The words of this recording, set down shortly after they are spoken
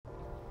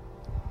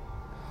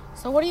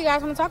So what do you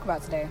guys want to talk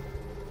about today?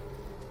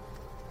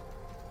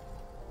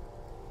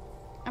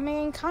 I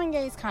mean,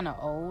 Kanye's kind of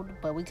old,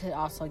 but we could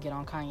also get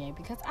on Kanye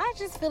because I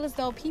just feel as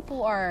though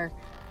people are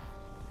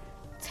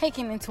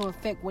taking into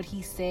effect what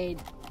he said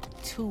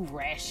too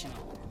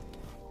rational.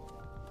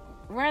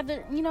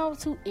 Rather,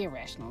 too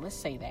irrational. Let's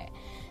say that.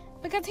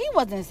 Because he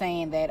wasn't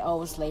saying that,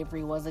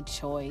 slavery was a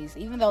choice,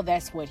 even though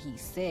that's what he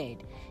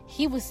said.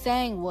 He was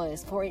saying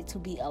was for it to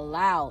be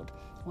allowed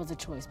was a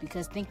choice.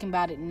 Because thinking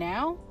about it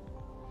now,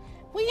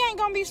 we ain't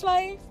gonna be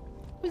slaves.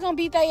 We gonna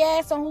beat their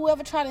ass on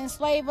whoever try to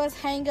enslave us,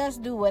 hang us,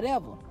 do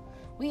whatever.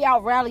 We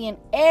out rallying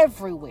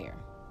everywhere.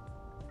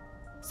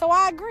 So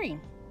I agree.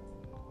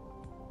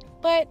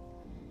 But,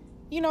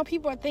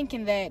 people are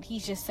thinking that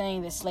he's just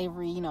saying that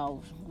slavery,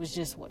 was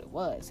just what it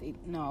was.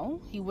 No,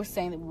 he was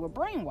saying that we were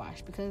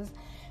brainwashed because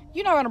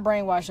you're not going to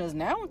brainwash us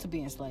now into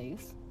being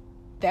slaves.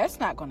 That's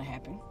not going to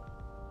happen.